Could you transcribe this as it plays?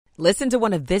Listen to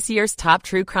one of this year's top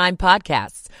true crime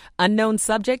podcasts. Unknown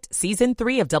Subject, Season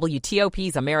 3 of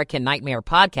WTOP's American Nightmare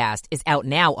podcast is out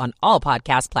now on all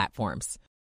podcast platforms.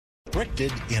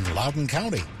 Restricted in Loudoun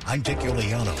County. I'm Dick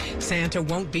Iuliano. Santa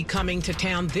won't be coming to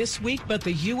town this week, but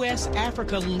the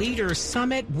U.S.-Africa Leaders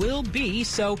Summit will be,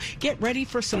 so get ready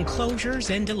for some closures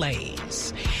and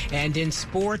delays. And in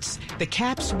sports, the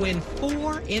Caps win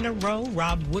 4 in a row.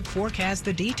 Rob Woodfork has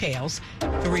the details.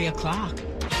 3 o'clock.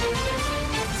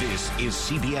 This is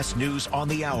CBS News on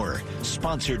the Hour,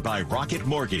 sponsored by Rocket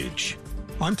Mortgage.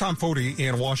 I'm Tom Foti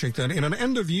in Washington. In an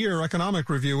end-of-year economic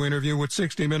review interview with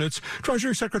 60 Minutes,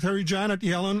 Treasury Secretary Janet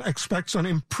Yellen expects an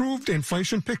improved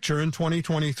inflation picture in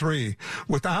 2023.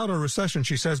 Without a recession,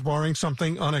 she says, barring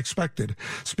something unexpected.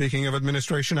 Speaking of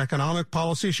administration economic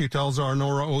policy, she tells our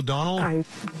Nora O'Donnell, I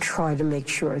try to make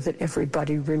sure that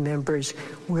everybody remembers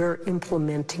we're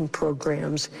implementing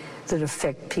programs that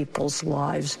affect people's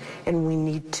lives, and we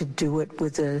need to do it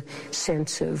with a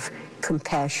sense of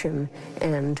compassion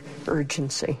and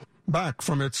urgency. Back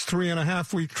from its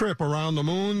 3.5-week trip around the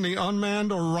moon, the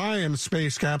unmanned Orion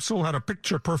space capsule had a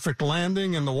picture-perfect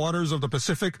landing in the waters of the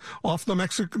Pacific off the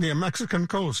Mexican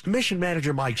coast. Mission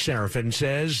manager Mike Serafin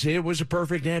says it was a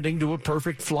perfect ending to a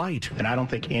perfect flight. And I don't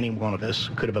think any one of us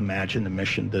could have imagined the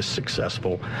mission this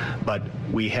successful, but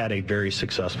we had a very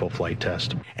successful flight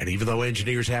test. And even though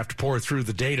engineers have to pour through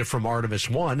the data from Artemis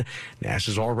 1,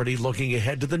 NASA's already looking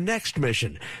ahead to the next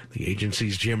mission. The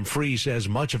agency's Jim Free says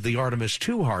much of the Artemis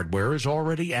 2 hardware is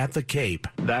already at the Cape.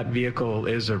 That vehicle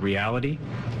is a reality,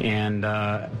 and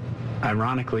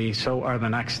ironically, so are the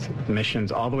next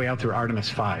missions all the way out through Artemis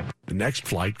 5. The next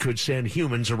flight could send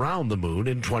humans around the moon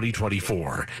in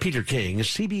 2024. Peter King,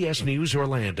 CBS News,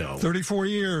 Orlando. 34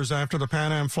 years after the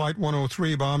Pan Am Flight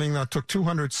 103 bombing that took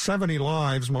 270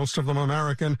 lives, most of them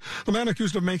American, the man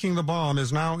accused of making the bomb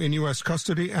is now in U.S.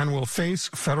 custody and will face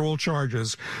federal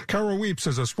charges. Kara Weeps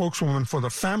is a spokeswoman for the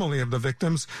family of the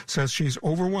victims, says she's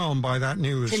overwhelmed by that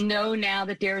news. To know now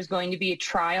that there is going to be a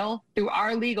trial through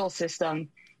our legal system,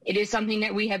 it is something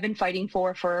that we have been fighting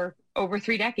for over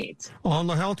 3 decades. On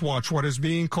the Health Watch, what is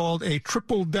being called a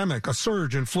triple-demic, a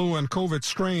surge in flu and COVID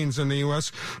strains in the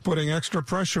U.S., putting extra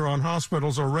pressure on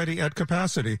hospitals already at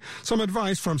capacity. Some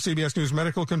advice from CBS News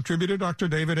medical contributor Dr.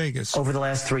 David Agus. Over the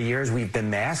last 3 years, we've been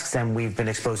masked and we've been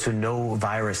exposed to no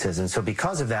viruses. And so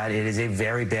because of that, it is a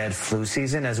very bad flu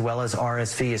season, as well as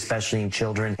RSV, especially in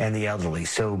children and the elderly.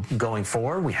 So going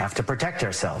forward, we have to protect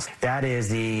ourselves. That is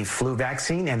the flu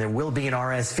vaccine, and there will be an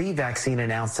RSV vaccine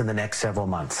announced in the next several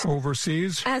months.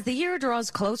 Overseas. As the year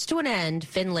draws close to an end,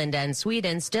 Finland and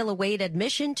Sweden still await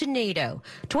admission to NATO.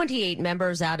 28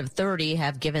 members out of 30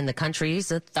 have given the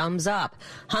countries a thumbs up.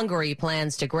 Hungary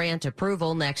plans to grant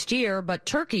approval next year, but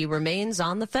Turkey remains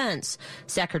on the fence.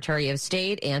 Secretary of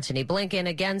State Antony Blinken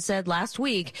again said last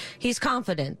week he's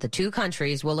confident the two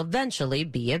countries will eventually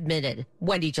be admitted.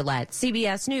 Wendy Gillette,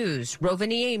 CBS News,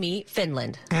 Rovaniemi,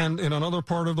 Finland. And in another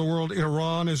part of the world,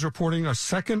 Iran is reporting a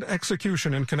second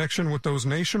execution in connection with those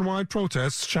nationwide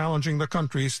protests challenging the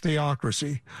country's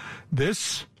theocracy.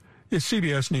 This is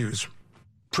CBS News.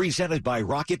 Presented by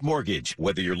Rocket Mortgage.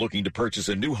 Whether you're looking to purchase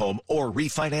a new home or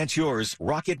refinance yours,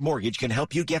 Rocket Mortgage can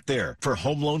help you get there. For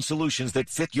home loan solutions that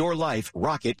fit your life,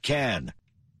 Rocket can.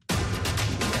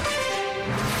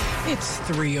 It's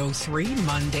 3:03,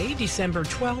 Monday, December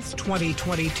 12th,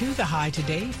 2022. The high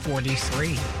today,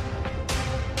 43.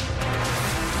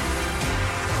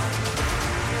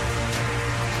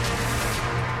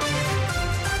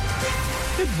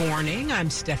 Good morning. I'm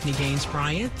Stephanie Gaines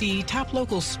Bryant. The top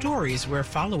local stories we're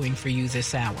following for you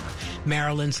this hour.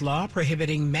 Maryland's law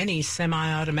prohibiting many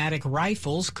semi-automatic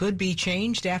rifles could be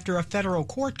changed after a federal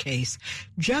court case.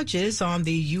 Judges on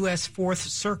the U.S. Fourth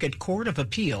Circuit Court of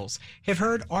Appeals have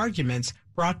heard arguments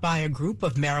brought by a group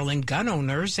of Maryland gun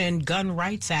owners and gun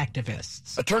rights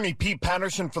activists. Attorney Pete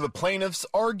Patterson for the plaintiffs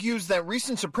argues that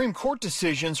recent Supreme Court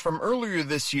decisions from earlier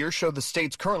this year show the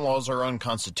state's current laws are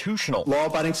unconstitutional.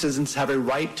 Law-abiding citizens have a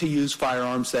right to use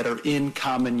firearms that are in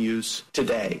common use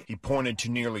today. He pointed to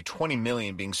nearly 20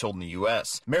 million being sold in the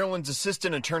U.S. Maryland's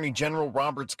Assistant Attorney General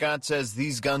Robert Scott says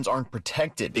these guns aren't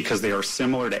protected because they are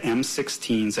similar to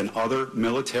M16s and other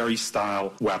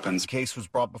military-style weapons. The case was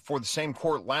brought before the same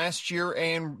court last year,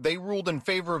 and they ruled in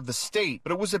favor of the state,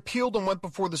 but it was appealed and went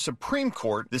before the Supreme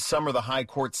Court. This summer, the High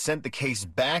Court sent the case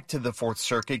back to the Fourth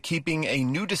Circuit, keeping a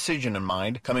new decision in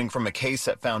mind, coming from a case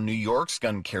that found New York's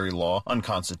gun carry law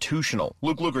unconstitutional.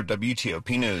 Luke Luger,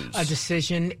 WTOP News. A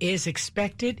decision is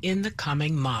expected in the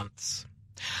coming months.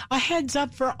 A heads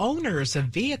up for owners of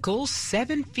vehicles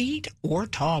 7 feet or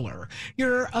taller.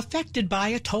 You're affected by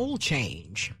a toll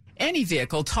change. Any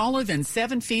vehicle taller than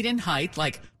 7 feet in height,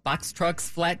 like Box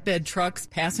trucks, flatbed trucks,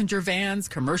 passenger vans,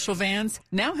 commercial vans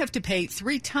now have to pay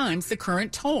 3 times the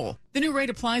current toll. The new rate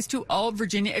applies to all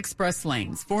Virginia Express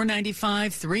lanes,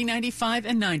 495, 395,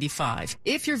 and 95.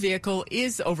 If your vehicle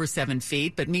is over 7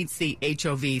 feet but meets the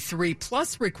HOV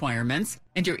 3+ requirements,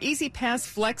 and your Easy Pass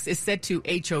Flex is set to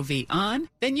HOV on,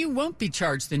 then you won't be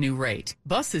charged the new rate.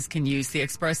 Buses can use the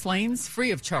express lanes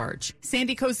free of charge.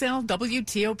 Sandy Kozel,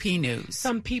 WTOP News.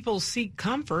 Some people seek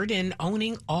comfort in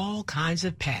owning all kinds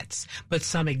of pets, but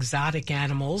some exotic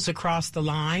animals across the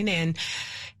line, and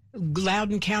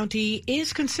Loudoun County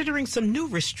is considering some new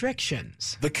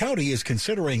restrictions. The county is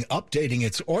considering updating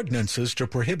its ordinances to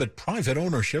prohibit private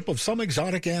ownership of some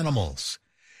exotic animals.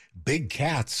 Big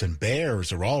cats and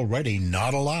bears are already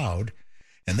not allowed.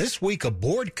 And this week, a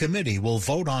board committee will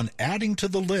vote on adding to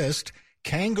the list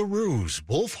kangaroos,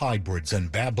 wolf hybrids,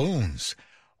 and baboons.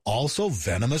 Also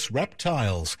venomous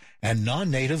reptiles and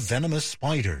non-native venomous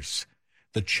spiders.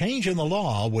 The change in the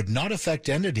law would not affect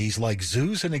entities like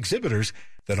zoos and exhibitors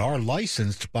that are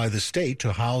licensed by the state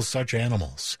to house such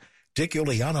animals. Dick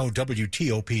Iuliano,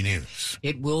 WTOP News.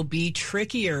 It will be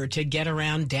trickier to get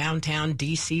around downtown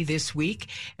D.C. this week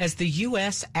as the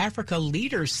U.S. Africa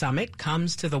Leaders Summit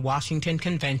comes to the Washington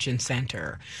Convention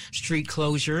Center. Street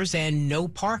closures and no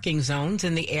parking zones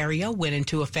in the area went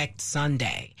into effect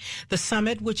Sunday. The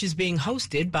summit, which is being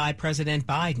hosted by President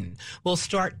Biden, will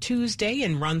start Tuesday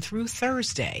and run through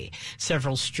Thursday.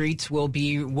 Several streets will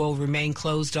remain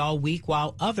closed all week,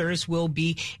 while others will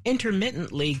be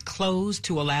intermittently closed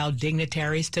to allow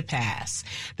dignitaries to pass.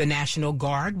 The National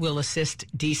Guard will assist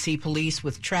D.C. police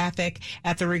with traffic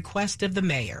at the request of the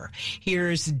mayor.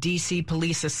 Here's D.C.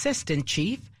 Police Assistant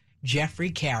Chief Jeffrey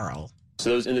Carroll. So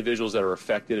those individuals that are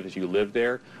affected, if you live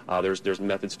there, there's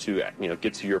methods to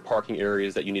get to your parking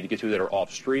areas that you need to get to that are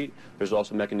off street. There's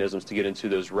also mechanisms to get into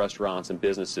those restaurants and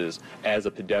businesses as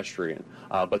a pedestrian.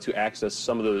 But to access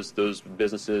some of those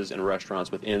businesses and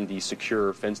restaurants within the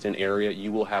secure fenced-in area,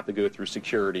 you will have to go through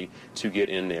security to get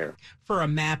in there. For a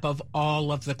map of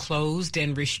all of the closed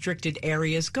and restricted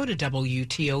areas, go to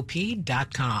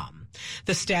WTOP.com.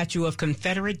 The statue of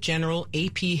Confederate General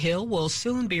A.P. Hill will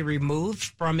soon be removed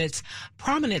from its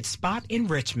prominent spot in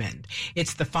Richmond.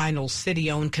 It's the final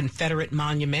city-owned Confederate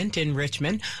monument in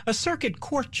Richmond. A circuit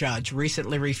court judge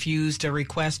recently refused a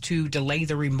request to delay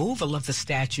the removal of the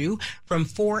statue from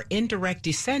 4 indirect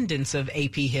descendants of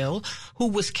A.P. Hill, who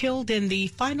was killed in the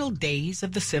final days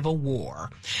of the Civil War.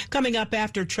 Coming up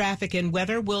after traffic and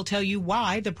weather, we'll tell you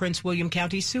why the Prince William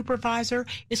County Supervisor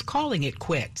is calling it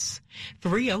quits.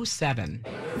 3:07.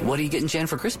 What are you getting Jan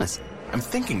for Christmas? I'm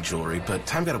thinking jewelry, but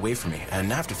time got away from me,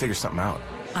 and I have to figure something out.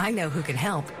 I know who can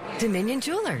help. Dominion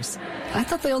Jewelers. I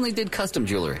thought they only did custom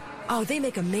jewelry. Oh, they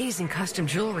make amazing custom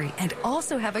jewelry and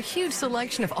also have a huge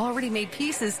selection of already made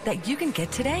pieces that you can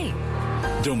get today.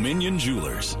 Dominion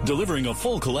Jewelers, delivering a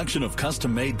full collection of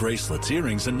custom-made bracelets,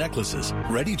 earrings, and necklaces,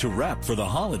 ready to wrap for the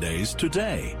holidays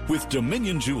today. With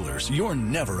Dominion Jewelers, you're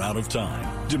never out of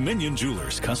time. Dominion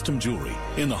Jewelers Custom Jewelry,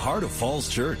 in the heart of Falls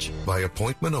Church. By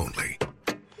appointment only.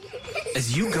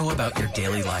 As you go about your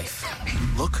daily life,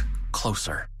 look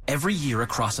closer. Every year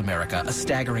across America, a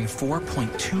staggering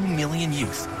 4.2 million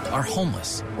youth are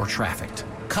homeless or trafficked.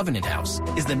 Covenant House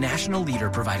is the national leader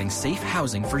providing safe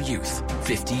housing for youth,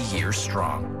 50 years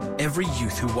strong. Every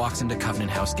youth who walks into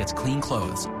Covenant House gets clean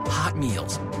clothes, hot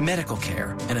meals, medical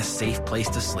care, and a safe place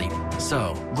to sleep.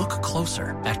 So look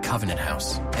closer at Covenant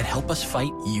House and help us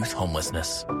fight youth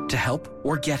homelessness. To help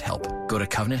or get help, go to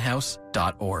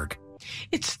covenanthouse.org.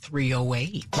 It's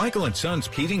 3:08. Michael and Son's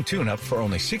heating tune-up for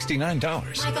only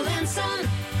 $69. Michael and Son.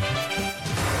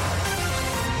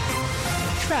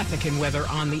 Traffic and weather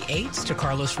on the 8s to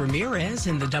Carlos Ramirez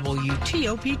in the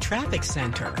WTOP Traffic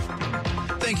Center.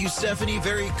 Thank you, Stephanie.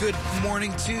 Very good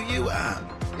morning to you.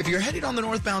 If you're headed on the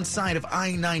northbound side of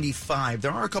I-95,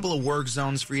 there are a couple of work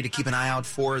zones for you to keep an eye out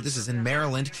for. This is in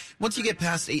Maryland. Once you get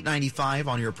past 895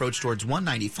 on your approach towards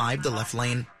 195, the left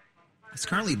lane is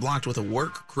currently blocked with a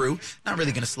work crew. Not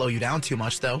really going to slow you down too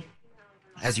much, though,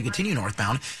 as you continue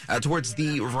northbound towards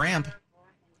the ramp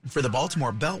for the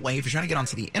Baltimore Beltway. If you're trying to get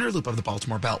onto the inner loop of the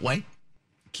Baltimore Beltway,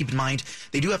 keep in mind,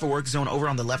 they do have a work zone over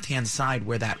on the left-hand side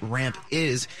where that ramp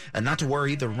is. Not to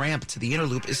worry, the ramp to the inner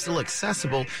loop is still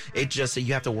accessible. It just,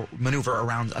 you have to maneuver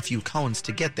around a few cones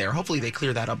to get there. Hopefully they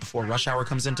clear that up before rush hour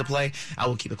comes into play. I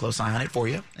will keep a close eye on it for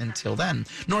you until then.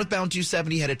 Northbound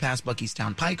 270 headed past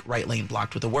Buckystown Pike, right lane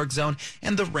blocked with a work zone,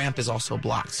 and the ramp is also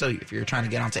blocked. So if you're trying to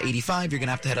get onto 85, you're going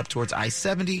to have to head up towards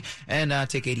I-70 and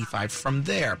take 85 from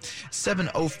there.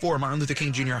 704 Martin Luther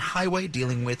King Jr. Highway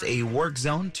dealing with a work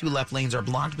zone. 2 left lanes are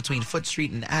blocked between Foot Street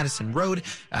and Addison Road.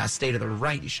 Stay to the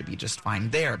right. You should be just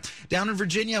fine there. Down in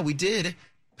Virginia, we did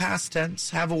past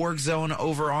tense, have a work zone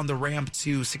over on the ramp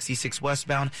to 66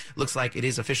 westbound. Looks like it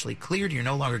is officially cleared. You're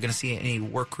no longer going to see any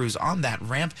work crews on that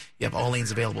ramp. You have all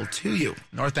lanes available to you.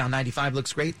 Northbound 95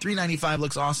 looks great. 395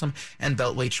 looks awesome. And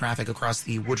Beltway traffic across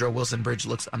the Woodrow Wilson Bridge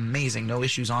looks amazing. No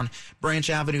issues on Branch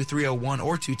Avenue, 301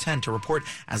 or 210 to report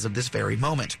as of this very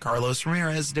moment. Carlos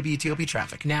Ramirez, WTOP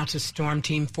Traffic. Now to Storm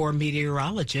Team 4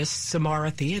 meteorologist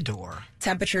Samara Theodore.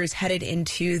 Temperatures headed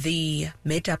into the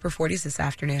mid to upper 40s this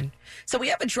afternoon. So we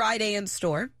have a dry day in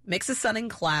store, mix of sun and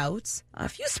clouds. A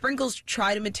few sprinkles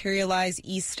try to materialize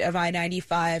east of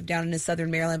I-95 down into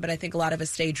southern Maryland, but I think a lot of us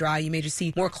stay dry. You may just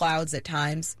see more clouds at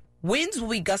times. Winds will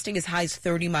be gusting as high as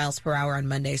 30 miles per hour on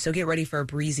Monday, so get ready for a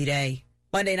breezy day.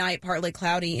 Monday night, partly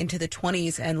cloudy into the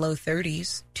 20s and low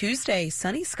 30s. Tuesday,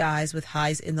 sunny skies with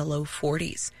highs in the low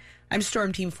 40s. I'm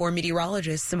Storm Team 4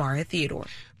 meteorologist Samara Theodore.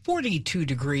 42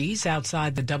 degrees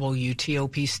outside the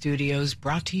WTOP studios,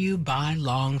 brought to you by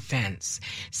Long Fence.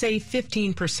 Save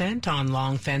 15% on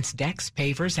Long Fence decks,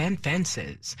 pavers, and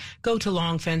fences. Go to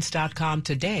longfence.com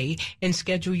today and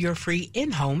schedule your free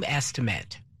in-home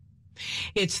estimate.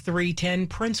 It's 3:10.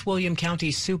 Prince William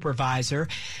County Supervisor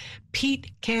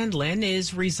Pete Candlin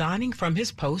is resigning from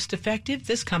his post effective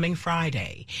this coming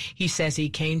Friday. He says he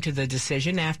came to the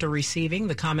decision after receiving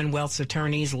the Commonwealth's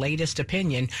attorney's latest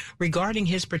opinion regarding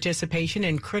his participation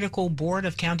in critical Board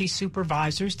of County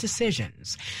Supervisors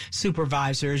decisions.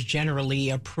 Supervisors generally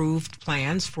approved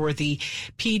plans for the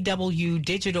PW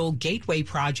Digital Gateway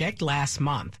project last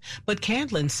month, but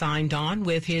Candlin signed on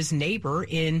with his neighbor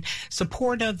in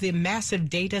support of the massive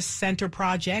data center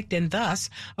project, and thus,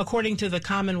 according to the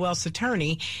Commonwealth's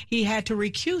attorney, he had to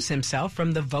recuse himself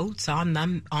from the votes on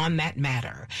that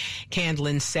matter.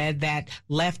 Candlin said that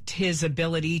left his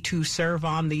ability to serve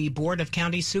on the Board of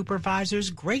County Supervisors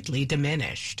greatly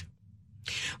diminished.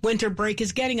 Winter break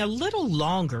is getting a little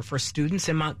longer for students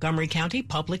in Montgomery County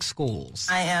Public Schools.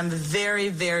 I am very,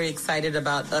 very excited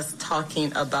about us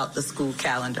talking about the school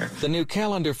calendar. The new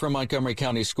calendar for Montgomery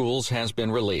County Schools has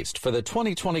been released for the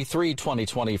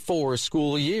 2023-2024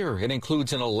 school year. It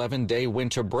includes an 11-day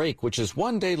winter break, which is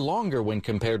 1 day longer when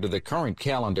compared to the current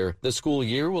calendar. The school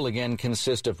year will again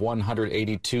consist of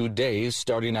 182 days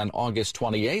starting on August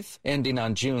 28th, ending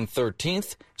on June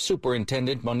 13th.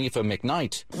 Superintendent Monifa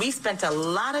McKnight. We spent a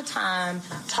lot of time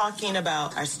talking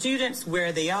about our students,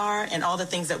 where they are, and all the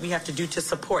things that we have to do to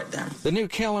support them. The new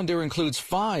calendar includes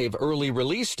 5 early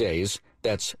release days.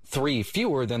 That's 3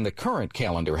 fewer than the current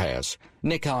calendar has.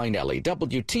 Nick Einelli,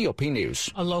 WTOP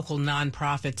News. A local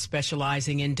nonprofit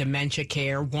specializing in dementia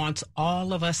care wants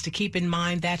all of us to keep in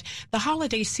mind that the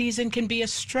holiday season can be a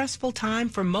stressful time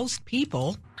for most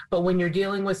people. But when you're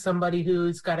dealing with somebody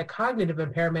who's got a cognitive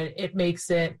impairment, it makes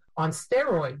it on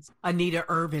steroids. Anita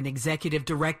Irvin, executive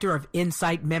director of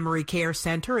Insight Memory Care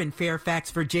Center in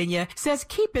Fairfax, Virginia, says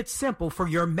keep it simple for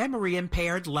your memory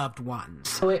impaired loved ones.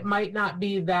 So it might not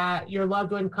be that your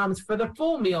loved one comes for the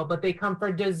full meal, but they come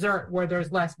for dessert where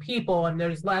there's less people and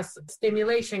there's less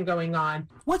stimulation going on.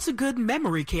 What's a good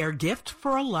memory care gift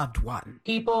for a loved one?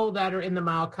 People that are in the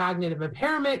mild cognitive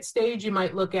impairment stage, you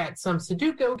might look at some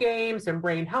Sudoku games and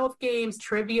brain health games,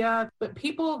 trivia. But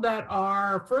people that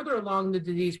are further along the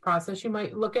disease process, you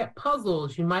might look at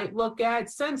puzzles, you might look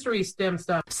at sensory STEM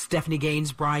stuff. Stephanie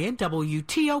Gaines Bryant,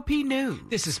 WTOP News.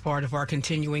 This is part of our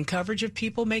continuing coverage of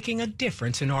people making a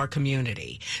difference in our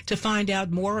community. To find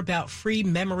out more about free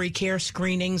memory care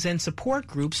screenings and support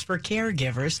groups for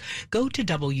caregivers, go to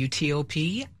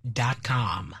WTOP.com.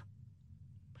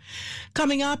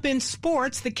 Coming up in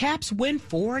sports, the Caps win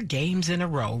 4 games in a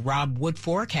row. Rob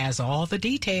Woodfork has all the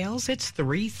details. It's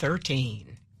 3:13.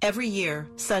 Every year,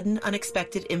 sudden,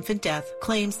 unexpected infant death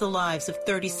claims the lives of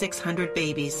 3,600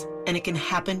 babies, and it can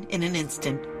happen in an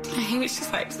instant. He was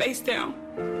just like face down.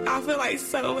 I feel like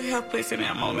so helpless in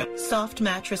that moment. Soft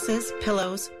mattresses,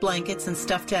 pillows, blankets, and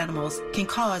stuffed animals can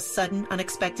cause sudden,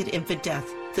 unexpected infant death.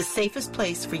 The safest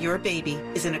place for your baby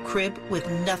is in a crib with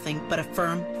nothing but a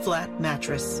firm, flat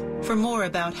mattress. For more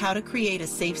about how to create a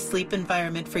safe sleep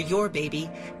environment for your baby,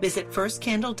 visit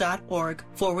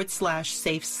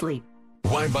firstcandle.org/safe sleep.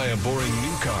 Why buy a boring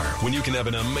new car when you can have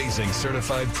an amazing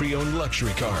certified pre-owned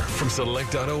luxury car from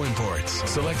Select Auto Imports?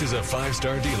 Select is a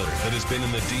 5-star dealer that has been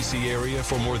in the D.C. area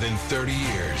for more than 30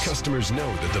 years. Customers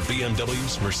know that the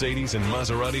BMWs, Mercedes, and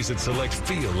Maseratis at Select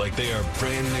feel like they are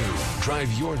brand new.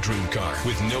 Drive your dream car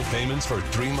with no payments for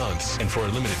 3 months. And for a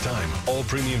limited time, all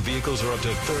premium vehicles are up to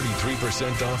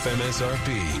 33% off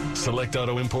MSRP. Select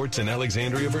Auto Imports in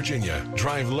Alexandria, Virginia.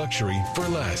 Drive luxury for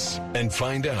less and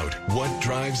find out what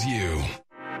drives you.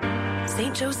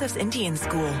 St. Joseph's Indian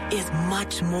School is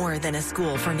much more than a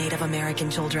school for Native American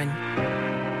children.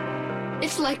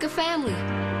 It's like a family.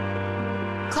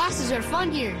 Classes are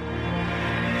fun here.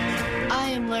 I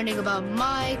am learning about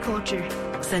my culture.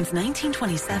 Since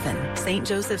 1927, St.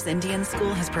 Joseph's Indian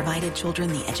School has provided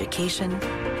children the education,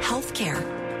 health care,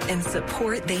 and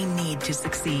support they need to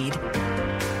succeed.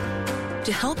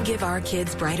 To help give our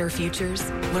kids brighter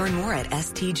futures, learn more at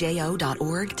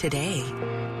stjo.org today.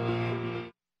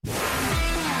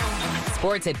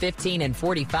 Sports at 15 and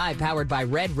 45, powered by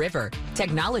Red River.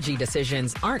 Technology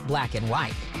decisions aren't black and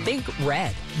white. Think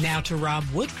red. Now to Rob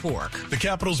Woodfork. The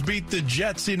Capitals beat the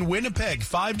Jets in Winnipeg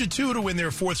 5-2 to win their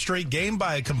fourth straight game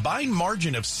by a combined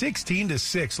margin of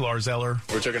 16-6, Lars Eller.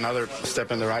 We took another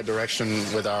step in the right direction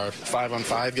with our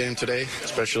 5-on-5 game today,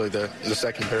 especially the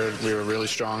second period. We were really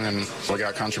strong, and we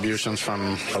got contributions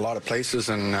from a lot of places,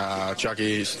 and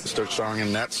Chucky stood strong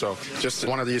in net. So just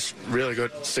one of these really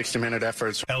good 60-minute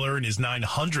efforts. Eller in his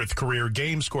 900th career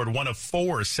game scored one of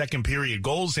 4 second-period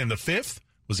goals, and the fifth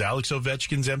was Alex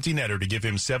Ovechkin's empty netter to give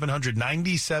him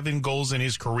 797 goals in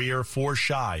his career, 4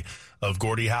 shy of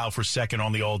Gordie Howe for second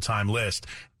on the all-time list.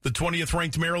 The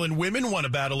 20th-ranked Maryland women won a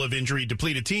battle of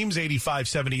injury-depleted teams,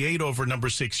 85-78 over number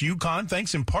 6 UConn,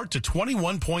 thanks in part to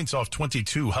 21 points off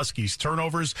 22 Huskies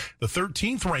turnovers. The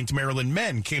 13th-ranked Maryland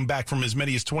men came back from as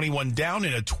many as 21 down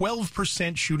in a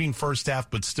 12% shooting first half,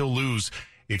 but still lose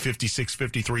a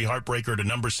 56-53 heartbreaker to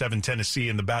number 7 Tennessee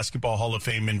in the Basketball Hall of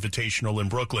Fame Invitational in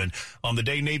Brooklyn. On the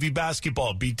day Navy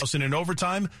basketball beat Towson in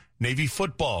overtime, Navy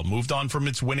football moved on from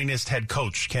its winningest head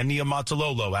coach, Ken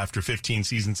Niumatalolo, after 15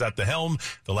 seasons at the helm,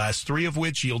 the last 3 of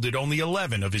which yielded only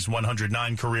 11 of his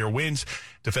 109 career wins.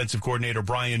 Defensive coordinator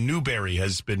Brian Newberry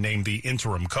has been named the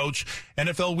interim coach.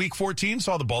 NFL Week 14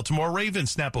 saw the Baltimore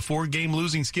Ravens snap a 4-game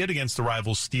losing skid against the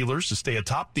rival Steelers to stay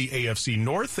atop the AFC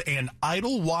North, and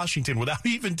idle Washington, without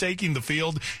even taking the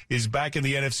field, is back in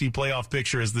the NFC playoff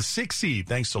picture as the 6th seed,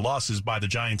 thanks to losses by the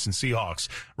Giants and Seahawks.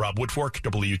 Rob Woodfork,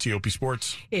 WTOP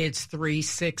Sports. It's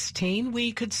 3:16.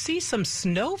 We could see some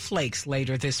snowflakes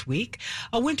later this week.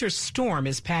 A winter storm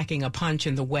is packing a punch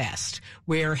in the west,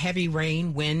 where heavy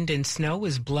rain, wind, and snow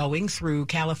is blowing through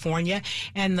California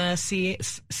and the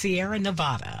Sierra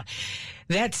Nevada.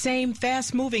 That same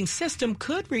fast-moving system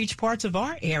could reach parts of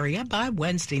our area by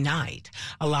Wednesday night.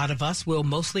 A lot of us will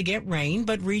mostly get rain,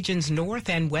 but regions north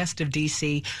and west of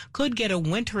D.C. could get a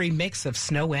wintry mix of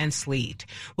snow and sleet.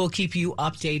 We'll keep you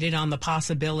updated on the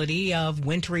possibility of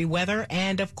wintry weather,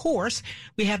 and of course,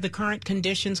 we have the current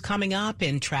conditions coming up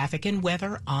in traffic and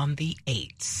weather on the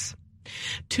 8s.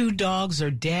 2 dogs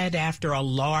are dead after a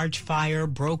large fire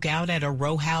broke out at a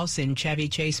row house in Chevy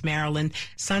Chase, Maryland,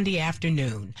 Sunday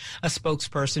afternoon. A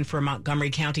spokesperson for Montgomery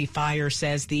County Fire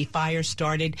says the fire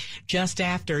started just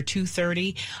after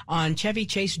 2:30 on Chevy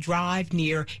Chase Drive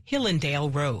near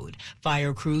Hillendale Road.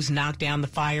 Fire crews knocked down the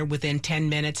fire within 10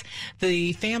 minutes.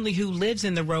 The family who lives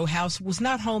in the row house was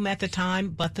not home at the time,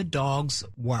 but the dogs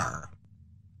were.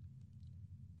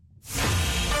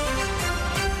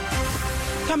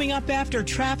 Coming up after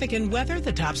traffic and weather,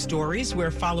 the top stories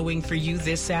we're following for you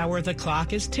this hour. The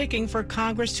clock is ticking for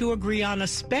Congress to agree on a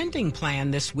spending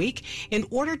plan this week in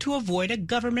order to avoid a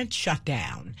government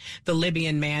shutdown. The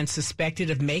Libyan man suspected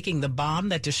of making the bomb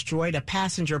that destroyed a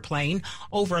passenger plane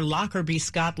over Lockerbie,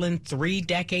 Scotland 3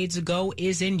 decades ago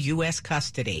is in U.S.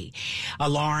 custody.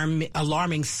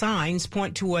 Alarming signs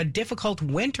point to a difficult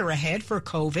winter ahead for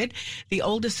COVID. The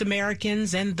oldest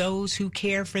Americans and those who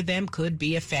care for them could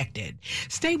be affected.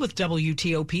 Stay with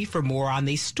WTOP for more on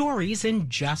these stories in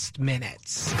just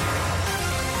minutes.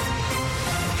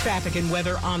 Traffic and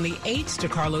weather on the 8s to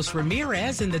Carlos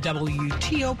Ramirez in the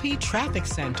WTOP Traffic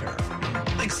Center.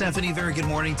 Thanks, Stephanie. Very good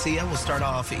morning to you. We'll start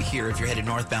off here. If you're headed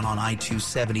northbound on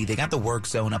I-270, they got the work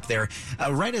zone up there.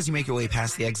 Right as you make your way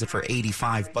past the exit for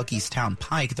 85 Buckystown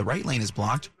Pike, the right lane is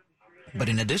blocked. But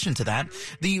in addition to that,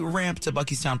 the ramp to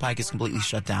Buckystown Pike is completely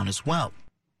shut down as well.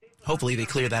 Hopefully they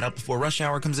clear that up before rush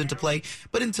hour comes into play.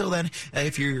 But until then,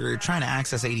 if you're trying to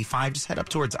access 85, just head up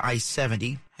towards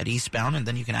I-70, head eastbound, and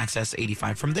then you can access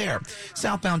 85 from there.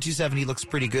 Southbound 270 looks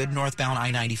pretty good. Northbound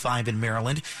I-95 in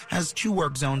Maryland has 2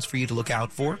 work zones for you to look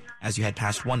out for. As you head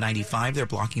past 195, they're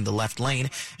blocking the left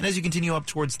lane. And as you continue up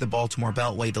towards the Baltimore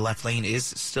Beltway, the left lane is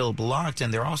still blocked,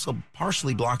 and they're also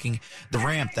partially blocking the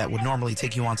ramp that would normally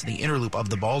take you onto the inner loop of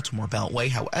the Baltimore Beltway.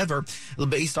 However,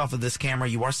 based off of this camera,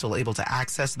 you are still able to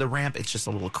access the ramp. It's just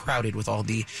a little crowded with all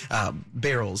the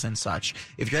barrels and such.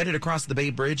 If you're headed across the Bay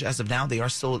Bridge, as of now, they are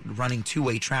still running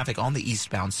 2-way traffic traffic on the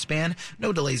eastbound span.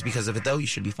 No delays because of it, though. You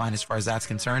should be fine as far as that's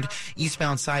concerned.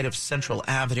 Eastbound side of Central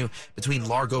Avenue between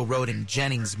Largo Road and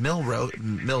Jennings Mill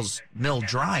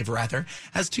Drive,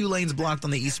 has 2 lanes blocked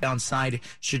on the eastbound side.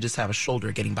 Should just have a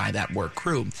shoulder getting by that work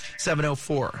crew.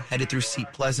 704 headed through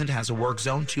Seat Pleasant has a work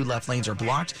zone. 2 left lanes are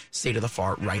blocked. Stay to the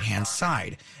far right-hand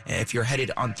side. If you're headed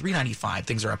on 395,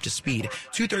 things are up to speed.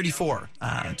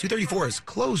 234 is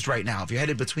closed right now. If you're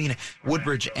headed between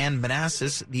Woodbridge and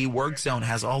Manassas, the work zone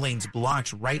has all lanes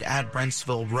blocked right at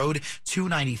Brentsville Road.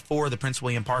 294, the Prince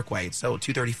William Parkway. So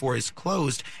 234 is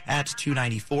closed at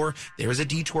 294. There is a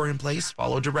detour in place.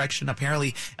 Follow direction.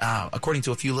 Apparently, according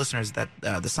to a few listeners, that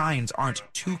the signs aren't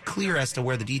too clear as to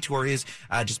where the detour is.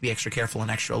 Just be extra careful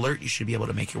and extra alert. You should be able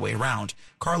to make your way around.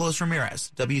 Carlos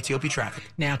Ramirez, WTOP Traffic.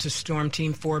 Now to Storm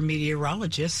Team 4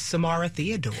 meteorologist Samara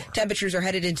Theodore. Temperatures are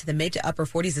headed into the mid to upper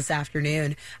 40s this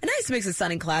afternoon. A nice mix of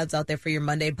sun and clouds out there for your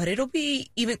Monday, but it'll be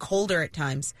even colder at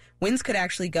times. Winds could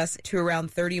actually gust to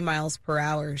around 30 miles per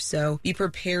hour, so be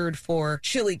prepared for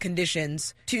chilly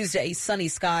conditions. Tuesday, sunny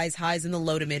skies, highs in the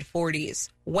low to mid 40s.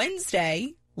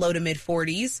 Wednesday, low to mid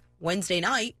 40s. Wednesday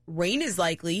night, rain is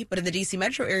likely, but in the D.C.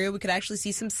 metro area, we could actually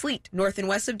see some sleet. North and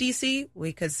west of D.C.,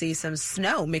 we could see some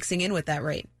snow mixing in with that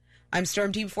rain. I'm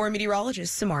Storm Team 4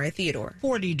 meteorologist Samara Theodore.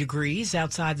 40 degrees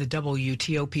outside the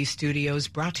WTOP studios,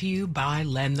 brought to you by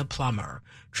Len the Plumber.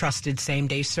 Trusted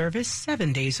same-day service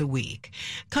 7 days a week.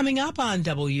 Coming up on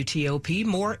WTOP,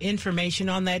 more information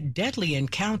on that deadly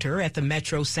encounter at the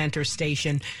Metro Center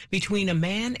station between a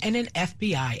man and an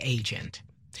FBI agent.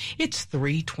 It's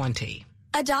 3:20.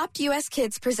 Adopt US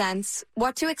Kids presents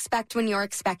What to Expect When You're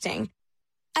Expecting.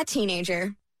 A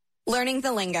teenager. Learning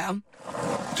the lingo.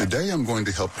 Today I'm going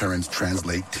to help parents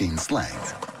translate teen slang.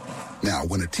 Now,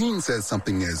 when a teen says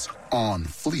something is on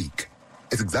fleek,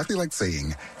 it's exactly like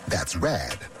saying, that's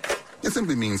rad. It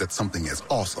simply means that something is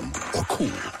awesome or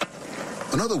cool.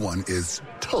 Another one is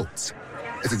totes.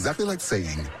 It's exactly like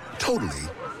saying, totally,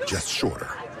 just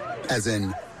shorter. As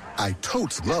in, I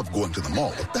totes love going to the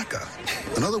mall with Becca.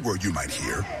 Another word you might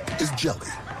hear is jelly.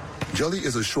 Jelly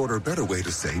is a shorter, better way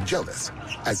to say jealous.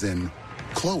 As in,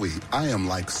 Chloe, I am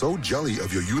like so jelly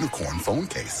of your unicorn phone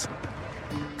case.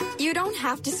 You don't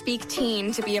have to speak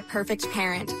teen to be a perfect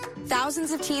parent.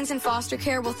 Thousands of teens in foster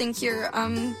care will think you're,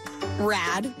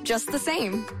 rad, just the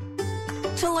same.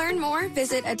 To learn more,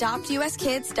 visit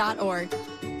adoptuskids.org.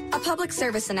 A public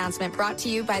service announcement brought to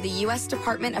you by the U.S.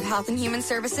 Department of Health and Human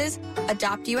Services,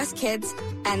 Adopt U.S. Kids,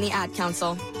 and the Ad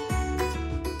Council.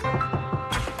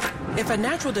 If a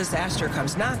natural disaster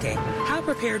comes knocking, how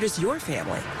prepared is your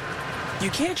family? You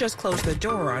can't just close the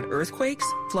door on earthquakes,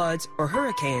 floods, or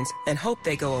hurricanes and hope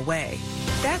they go away.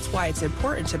 That's why it's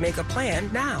important to make a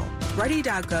plan now.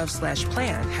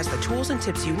 Ready.gov/plan has the tools and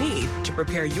tips you need to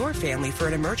prepare your family for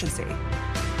an emergency.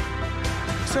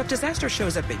 So if disaster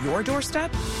shows up at your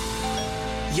doorstep,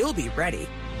 you'll be ready.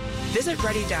 Visit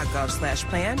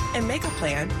ready.gov/plan and make a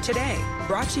plan today.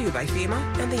 Brought to you by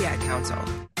FEMA and the Ad Council.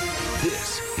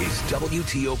 This is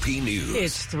WTOP News.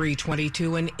 It's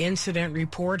 3:22. An incident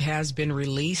report has been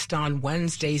released on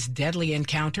Wednesday's deadly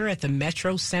encounter at the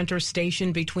Metro Center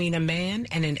station between a man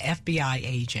and an FBI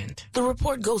agent. The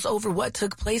report goes over what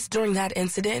took place during that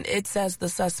incident. It says the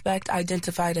suspect,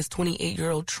 identified as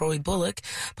 28-year-old Troy Bullock,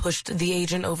 pushed the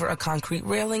agent over a concrete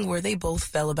railing where they both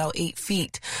fell about 8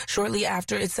 feet. Shortly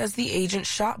after, it says the agent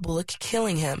shot Bullock,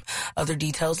 killing him. Other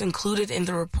details included in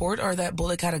the report are that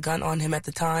Bullock had a gun on him at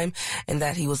the time and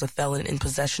that he was a felon in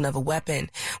possession of a weapon.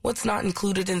 What's not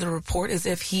included in the report is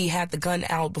if he had the gun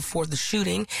out before the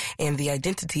shooting and the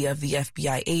identity of the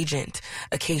FBI agent.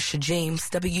 Acacia James,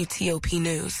 WTOP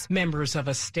News. Members of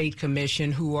a state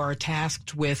commission who are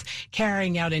tasked with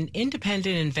carrying out an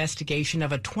independent investigation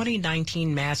of a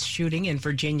 2019 mass shooting in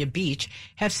Virginia Beach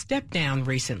have stepped down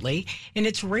recently, and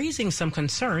it's raising some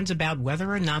concerns about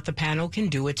whether or not the panel can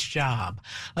do its job.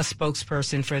 A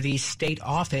spokesperson for the state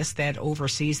office that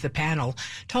oversees the panel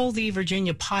told the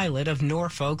Virginia Pilot of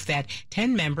Norfolk that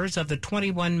 10 members of the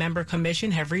 21-member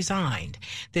commission have resigned.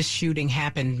 This shooting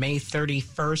happened May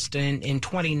 31st in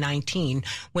 2019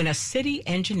 when a city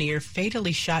engineer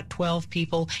fatally shot 12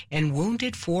 people and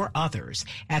wounded 4 others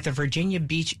at the Virginia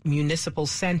Beach Municipal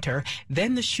Center.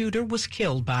 Then the shooter was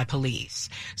killed by police.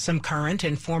 Some current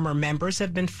and former members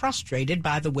have been frustrated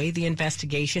by the way the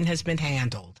investigation has been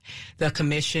handled. The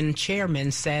commission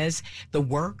chairman says the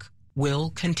work will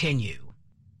continue.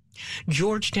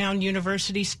 Georgetown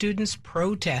University students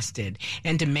protested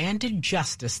and demanded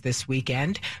justice this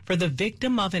weekend for the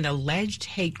victim of an alleged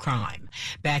hate crime.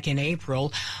 Back in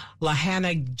April,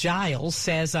 Lahana Giles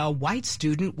says a white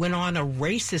student went on a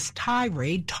racist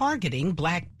tirade targeting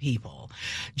black people.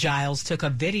 Giles took a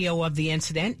video of the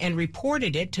incident and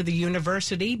reported it to the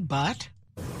university, but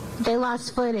they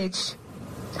lost footage.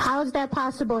 How is that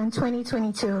possible in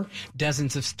 2022?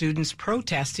 Dozens of students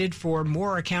protested for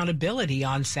more accountability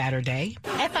on Saturday.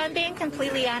 If I'm being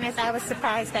completely honest, I was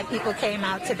surprised that people came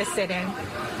out to the sit-in.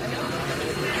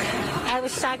 I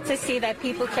was shocked to see that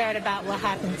people cared about what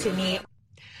happened to me.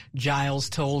 Giles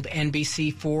told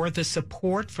NBC4 the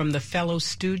support from the fellow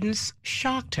students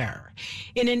shocked her.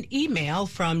 In an email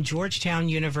from Georgetown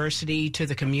University to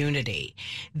the community,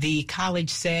 the college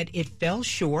said it fell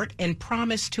short and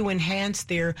promised to enhance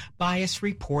their bias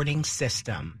reporting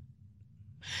system.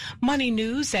 Money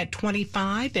news at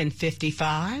 25 and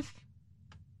 55.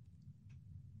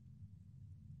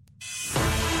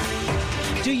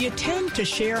 Do you tend to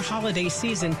share holiday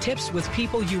season tips with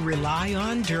people you rely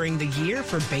on during the year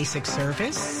for basic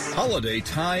service? Holiday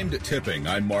timed tipping.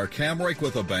 I'm Mark Hamrick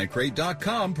with a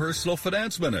Bankrate.com Personal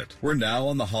Finance Minute. We're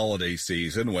now in the holiday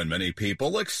season when many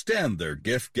people extend their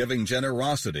gift-giving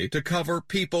generosity to cover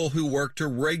people who work to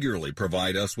regularly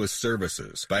provide us with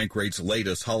services. Bankrate's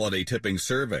latest holiday tipping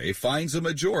survey finds a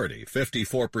majority,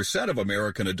 54% of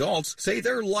American adults, say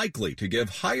they're likely to give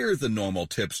higher than normal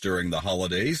tips during the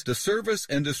holidays to service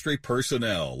industry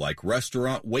personnel like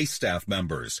restaurant waitstaff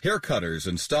members, haircutters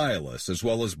and stylists, as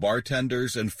well as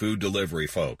bartenders and food delivery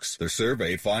folks. The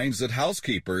survey finds that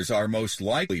housekeepers are most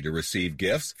likely to receive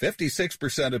gifts.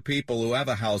 56% of people who have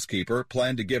a housekeeper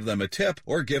plan to give them a tip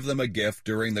or give them a gift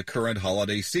during the current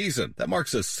holiday season. That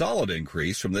marks a solid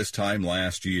increase from this time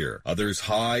last year. Others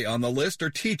high on the list are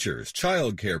teachers,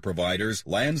 child care providers,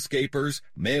 landscapers,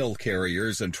 mail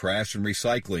carriers, and trash and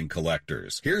recycling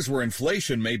collectors. Here's where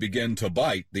inflation may begin to bite.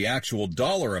 The actual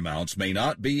dollar amounts may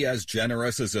not be as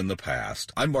generous as in the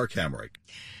past. I'm Mark Hamrick.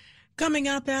 Coming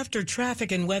up after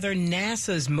traffic and weather,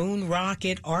 NASA's moon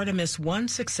rocket Artemis 1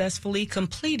 successfully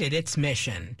completed its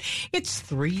mission. It's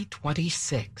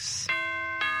 3:26.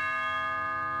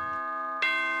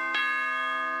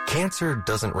 Cancer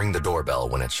doesn't ring the doorbell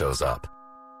when it shows up.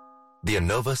 The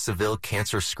Inova Seville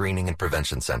Cancer Screening and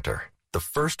Prevention Center, the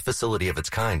first facility of its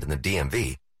kind in the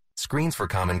DMV, screens for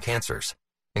common cancers,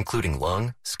 including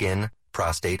lung, skin,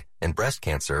 prostate, and breast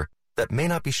cancer that may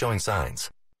not be showing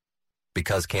signs.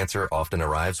 Because cancer often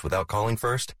arrives without calling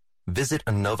first, visit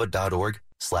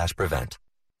inova.org/prevent.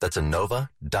 That's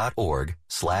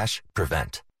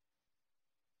inova.org/prevent.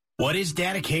 What is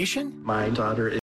dedication? My daughter